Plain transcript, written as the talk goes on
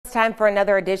It's time for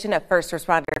another edition of First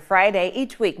Responder Friday.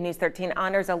 Each week, News 13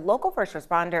 honors a local first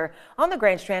responder on the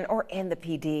Grand Strand or in the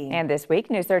PD. And this week,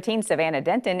 News 13's Savannah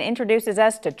Denton introduces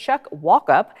us to Chuck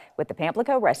Walkup with the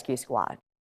Pamplico Rescue Squad.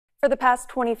 For the past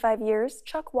 25 years,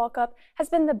 Chuck Walkup has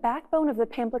been the backbone of the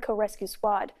Pamplico Rescue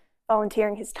Squad,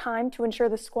 volunteering his time to ensure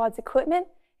the squad's equipment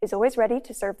is always ready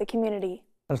to serve the community.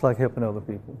 I just like helping other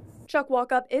people. Chuck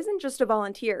Walkup isn't just a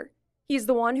volunteer. He's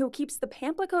the one who keeps the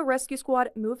Pamplico Rescue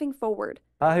Squad moving forward.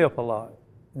 I help a lot,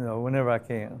 whenever I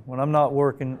can. When I'm not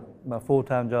working my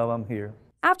full-time job, I'm here.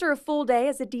 After a full day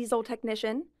as a diesel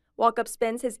technician, Walkup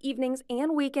spends his evenings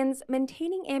and weekends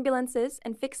maintaining ambulances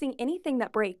and fixing anything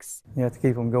that breaks. You have to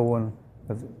keep them going,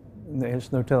 because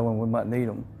there's no telling when we might need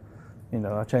them.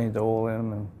 I change the oil in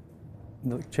them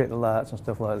and check the lights and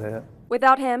stuff like that.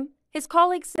 Without him, his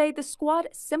colleagues say the squad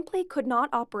simply could not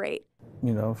operate.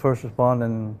 First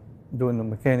responding, doing the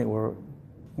mechanic work,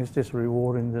 it's just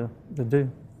rewarding to do.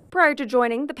 Prior to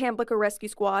joining the Pamplico Rescue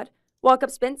Squad,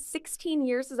 Walkup spent 16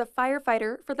 years as a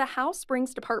firefighter for the House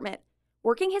Springs Department,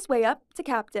 working his way up to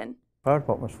captain. Fire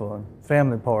department's fun.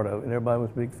 Family part of it. Everybody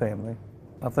was a big family.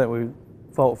 I think we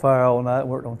fought fire all night,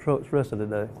 worked on trucks the rest of the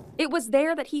day. It was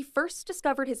there that he first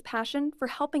discovered his passion for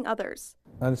helping others.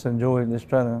 I just enjoy just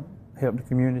trying to help the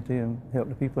community and help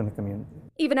the people in the community.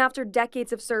 Even after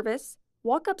decades of service,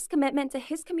 Walkup's commitment to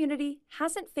his community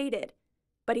hasn't faded,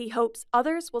 but he hopes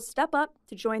others will step up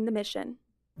to join the mission.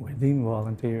 We need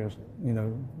volunteers.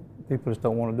 People just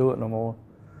don't want to do it no more.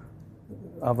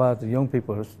 I advise the young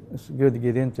people it's good to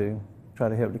get into, try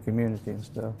to help the community and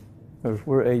stuff. Because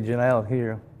we're aging out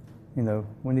here,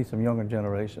 we need some younger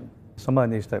generation.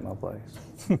 Somebody needs to take my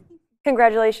place.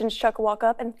 Congratulations, Chuck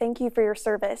Walkup, and thank you for your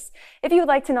service. If you would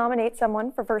like to nominate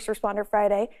someone for First Responder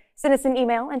Friday, send us an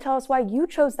email and tell us why you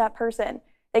chose that person.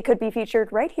 They could be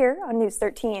featured right here on News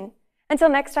 13. Until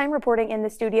next time, reporting in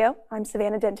the studio, I'm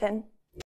Savannah Denton.